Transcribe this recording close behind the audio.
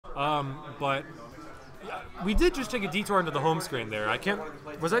But we did just take a detour into the home screen there. I can't.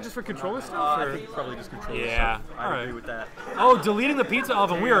 Was that just for controller stuff? I think probably just controller yeah. stuff. I agree with that. Oh, deleting the pizza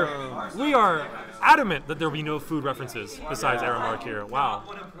oven. We are adamant that there will be no food references besides Arrow Mark here. Wow.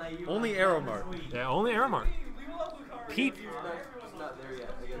 Only Arrow Mark. Yeah, only Arrow Mark. Peep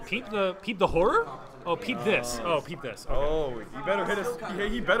the horror? Oh, peep this. Oh, peep this. Okay. Oh, he better hit us.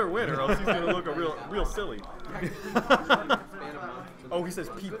 He better win, or else he's gonna look real silly. Oh, he says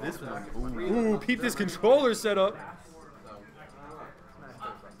peep this one. Ooh, peep this controller setup.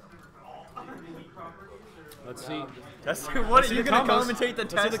 Let's see. What are you gonna commentate the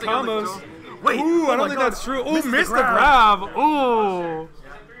testing? The combos. Wait. Ooh, I don't think that's true. Ooh, missed the grab. Ooh.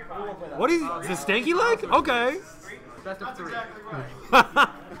 What is the stanky leg? Okay. Best of 3.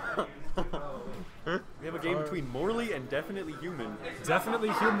 We have a game between Morley and Definitely Human. Definitely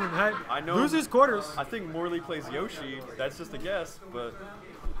Human. Hey, I know. Loses quarters. I think Morley plays Yoshi. That's just a guess, but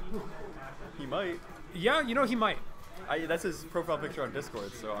he might. Yeah, you know he might. That's his profile picture on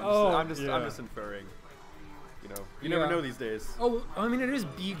Discord, so I'm just inferring. You know, you never know these days. Oh, I mean, it is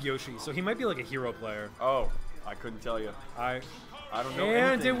Big Yoshi, so he might be like a hero player. Oh, I couldn't tell you. I don't know.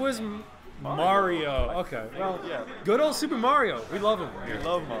 And anything. it was Mario. Okay, well, yeah. Good old Super Mario. We love him. We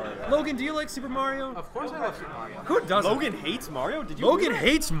love Mario. Logan, do you like Super Mario? Of course I love Super Mario. Who doesn't? Logan hates Mario? Did you? Logan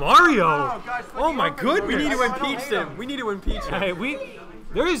hates Mario. Oh, guys, oh my goodness. We need to impeach him. We need to impeach him. Hey,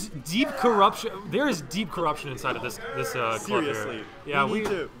 there is deep corruption. There is deep corruption inside of this club Seriously. here. Yeah,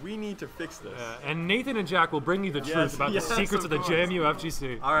 we need to fix this. And Nathan and Jack will bring you the truth about the secrets of the JMU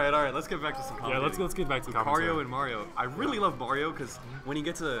FGC. All right. Let's get back to some commentating. Yeah, let's get back to commentary. Lucario and Mario. I really love Mario because when he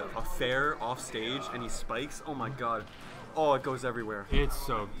gets a fair off stage and he spikes, oh my god, it goes everywhere. It's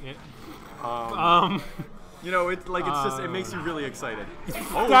so. You know, it's just it makes you really excited.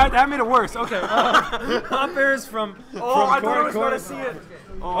 Oh. That made it worse. Okay. Up airs from. I thought I was going to see it.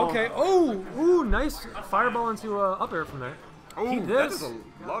 Oh. Okay. Oh, ooh, nice fireball into up air from there. Oh, Keep that this. is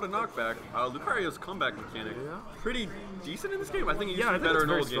a lot of knockback. Lucario's comeback mechanic, pretty decent in this game. I think it used to I be think better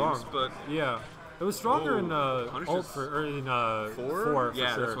it's in old strong. games, but yeah. It was stronger in punishes in 4 4.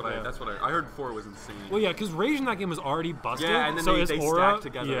 Yeah, for sure. that's what I heard. 4 was insane. Well, yeah, because Rage in that game was already busted. Yeah, and then so they his aura, stacked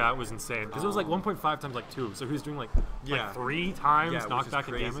together. Yeah, it was insane. Because it was like 1.5 times like 2. So he was doing like 3 times knockback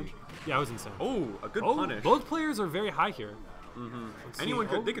and damage. Yeah, it was insane. Oh, a good punish. Both players are very high here. Anyone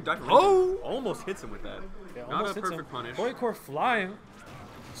could they could die from almost hits him with that. Yeah, not a perfect punish. Core flying.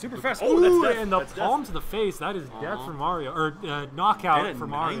 Super fast. Oh, Ooh, that's death. and the That's palm to the face. That is death for Mario. Or knockout for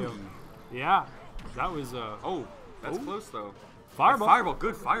Mario. 90. Yeah. That was that's close though. Fireball.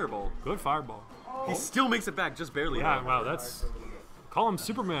 Good fireball. Good fireball. He still makes it back just barely. Yeah, though. wow, that's call him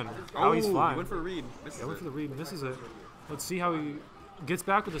Superman. How he's flying. He went for a read. Went for the read. Misses it. Let's see how he gets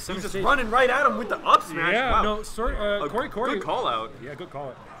back with the center He's just stage. running right at him with the up smash. Yeah, wow. no, Corey. Good call out. Yeah, good call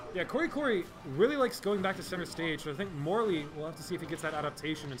out. Yeah, Corey really likes going back to center stage, so I think Morley will have to see if he gets that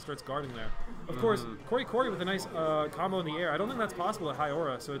adaptation and starts guarding there. Of course, Corey with a nice combo in the air. I don't think that's possible at high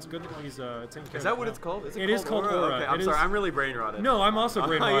aura, so it's good that he's taking care Is that what it's called? It is called aura. Okay, I'm sorry, I'm really brain rotted. No, I'm also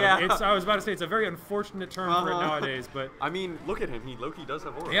brain rotted. Yeah. I was about to say it's a very unfortunate term for it nowadays, but I mean, look at him. Low-key does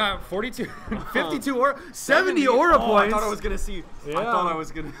have aura. yeah, 42, 52 aura, 70 aura points. I thought I was gonna see. Yeah. I thought I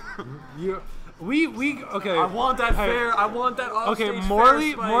was gonna. We okay. I want that fair. I want that offstage okay,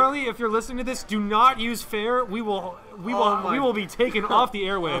 Morley, Morley, if you're listening to this, do not use fair. We will be taken off the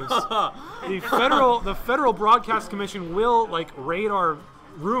airwaves. The federal broadcast commission will raid our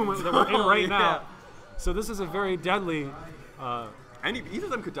room that we're in right now. So this is a very deadly. Either of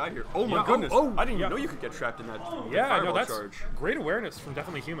them could die here. Oh my goodness! I didn't even know you could get trapped in that. Yeah, that's charge. Great awareness from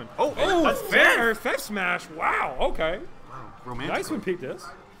Definitely Human. That's fair. Fifth smash. Wow. Okay. Wow, romantic. Nice one, Pete. This.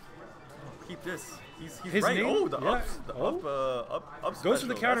 Keep this. He's His right. name? The up Goes for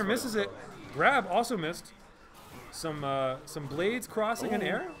the special. counter, That's misses it. Grab also missed. Some blades crossing in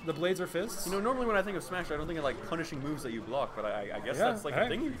air. The blades are fists. You know, normally when I think of Smash, I don't think of punishing moves that you block, but I guess that's a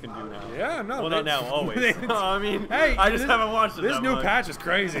thing you can do now. Yeah, no. Well, not now, always. I mean, hey, I just haven't watched it. This new patch is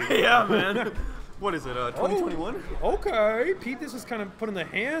crazy. Yeah, man. What is it? 2021? Okay, Pete. This is kind of putting the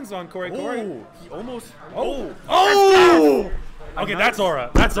hands on Corey. Oh, he almost. Okay, that's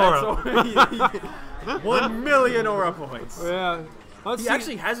aura. That's aura. 1 million aura points. Yeah. He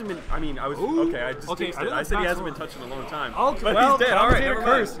actually hasn't been. I mean, I was okay. I just fixed it. I said he hasn't been touched in a long time. Okay, but well, he's dead. All right, never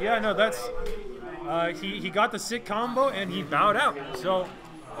curse. Yeah, no, that's. He got the sick combo and he bowed out. So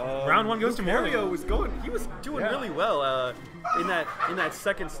round 1 goes to Morley. Lucario was going. He was doing really well in that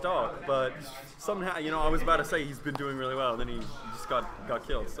second stock, but somehow I was about to say he's been doing really well, and then he just got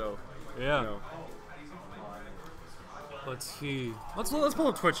killed. So yeah. Let's see. Let's pull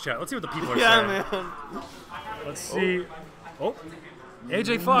up Twitch chat. Let's see what the people are saying. Yeah, man. Let's see. Oh.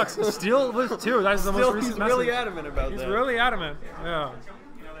 AJ Fox still with 2. That's the most recent he's message. really adamant about He's that. really adamant. Yeah.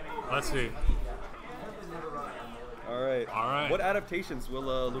 Let's see. All right. All right. What adaptations will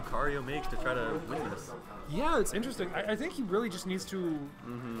Lucario make to try to win this? Yeah, it's interesting. I think he really just needs to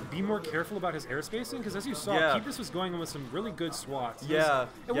be more careful about his air spacing because, as you saw, Yeah. Keepus was going in with some really good swats. Yeah, It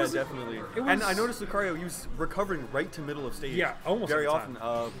yeah, wasn't- definitely. it And was- I noticed Lucario, he was recovering right to middle of stage. Yeah, almost very every often.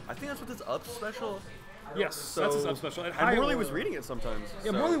 time. I think that's what this up special. Yes, So, that's his up special. At And high Morley or- was reading it sometimes.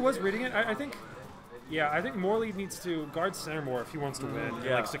 Yeah, so. Morley was reading it. I think. Yeah, I think Morley needs to guard center more if he wants to win and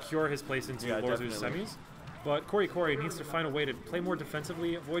yeah. like secure his place into Yeah, Lorzu's definitely. semis. But Corey needs to find a way to play more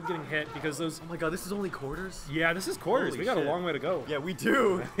defensively, avoid getting hit because those. Oh my god, this is only quarters? Yeah, this is quarters. Holy We got a shit. long way to go. Yeah, we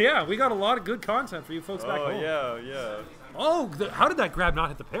do. Yeah, we got a lot of good content for you folks back Oh, home. yeah. Oh, how did that grab not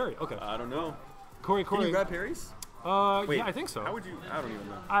hit the parry? Okay. I don't know. Corey. Can you grab parries? Wait, Yeah, I think so. How would you? I don't even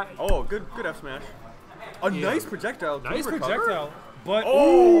know. I- Oh, good F smash. A nice projectile. Can Nice he recover? projectile, but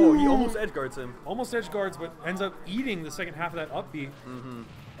Oh, he almost edge guards him. almost edge guards, but ends up eating the second half of that up B.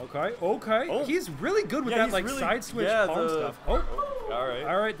 Okay. Oh. He's really good with Yeah, that he's like really- side switch yeah, palm the- stuff. Oh, All right.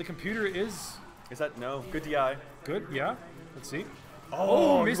 all right. The computer is Is that no? Good DI. good. Yeah. Let's see.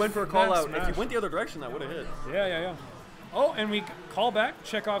 Oh, he missed went for a that call out. If he smash. went the other direction, that would have hit. Yeah. Oh, and we call back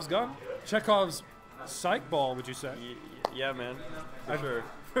Chekhov's gun. Chekhov's psych ball. Would you say? Yeah, man. For sure.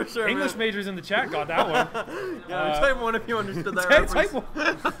 For sure. English man. majors in the chat got that one. Yeah, type one if you understood that Type reference. one.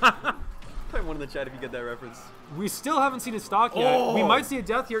 Type one in the chat if you get that reference. We still haven't seen his stock yet. Oh. We might see a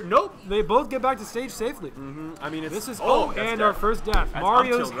death here. Nope. They both get back to stage safely. I mean, it's This is that's and our death. first death. That's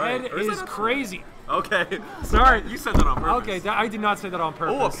Mario's up tilt, right? head Or is is that up tilt? crazy. Okay. Sorry. You said that on purpose. Okay, I did not say that on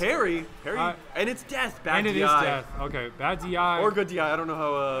purpose. Oh, a parry. Uh, and it's death. Bad and it DI. is death. Okay, bad DI. Or good DI. I don't know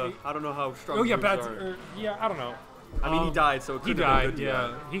how strong. Oh yeah, moves bad. are. Yeah, I don't know. I mean, he died, so it He could have been died. good Yeah,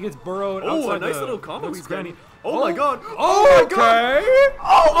 DI. he gets burrowed. Oh, outside a nice the little combo Luke's he's granny. getting. Oh my god. Oh, my god. okay.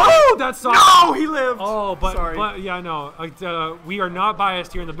 Oh, that's soft. No, he lived. Oh, but Sorry. yeah, no. We are not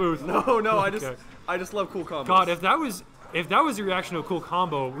biased here in the booth. No, Okay. I just love cool combos. God, if that was your reaction to a cool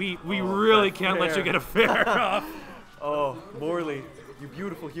combo, we really that's can't let you fair. get a fair off. Oh, Morley, you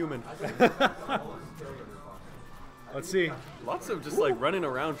beautiful human. Let's see. Lots of just like running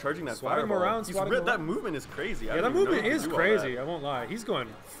around, charging that Swatting him fireball. around, He's swatting him that around. movement is crazy. Yeah, that movement is all crazy. that. I won't lie. He's going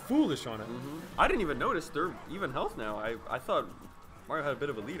foolish on it. I didn't even notice they're even health now. I thought Mario had a bit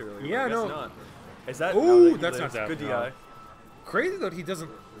of a lead earlier. Yeah, I guess no. not. Is that? Ooh, no, that he that's not lives. death, Good no. DI. Crazy that he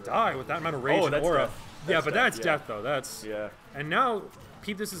doesn't die with that amount of rage Oh, and that's aura. death. Yeah, That's but death, that's yeah. death though. That's Yeah. And now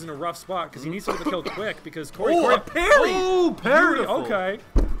Pete, this is in a rough spot because he needs to get the kill quick because Corey. Oh, Corey a parry! Oh, parry. Beautiful. Okay.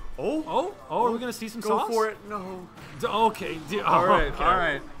 Oh, Are we gonna see some go sauce? for it. No. Okay. All right. Okay. All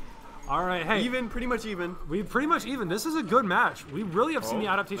right. All right. Hey, Even, pretty much even. we pretty much even. This is a good match. We really have seen Oh, the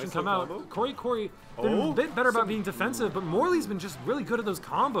adaptation nice come little out. combo. Corey been Oh, a bit better about being defensive, but Morley's been just really good at those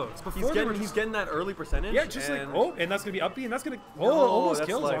combos. Before they were He's just, getting that early percentage. yeah, just and and that's gonna be up B, and that's gonna No, almost that's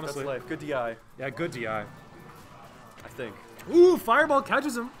kills life, honestly. That's life. Good DI, Yeah, good DI. I think. Ooh, fireball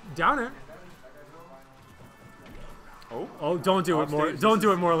catches him down it. Oh, don't do it, Offstage, Morley. this Don't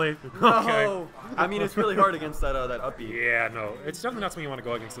do is- it, Morley. Okay. Oh, I mean, it's really hard against that that up B. Yeah, no, it's definitely not something you want to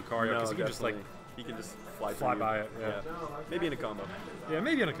go against Lucario because No, he can just like, definitely. He can just fly fly through by you. it, yeah. Maybe in a combo. yeah,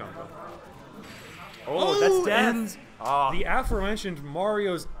 maybe in a combo. Oh, that's death. And Ah. the aforementioned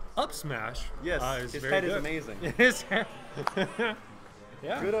Mario's up smash. Yes, is his very head is good. amazing. His head.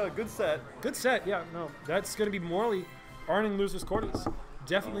 Yeah. Good set. Good set. Yeah. No, that's gonna be Morley earning losers quarters.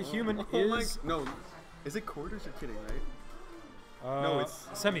 Definitely human Oh my, is. no, is it quarters? You're kidding, right? No, it's-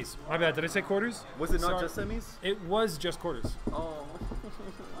 semis. My bad. Did I say quarters? Was it not Sorry. just semis? It was just quarters Oh.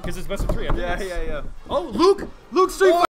 because it's best of three. I think Yeah, it's- yeah, yeah. Oh, Luke! Luke Street.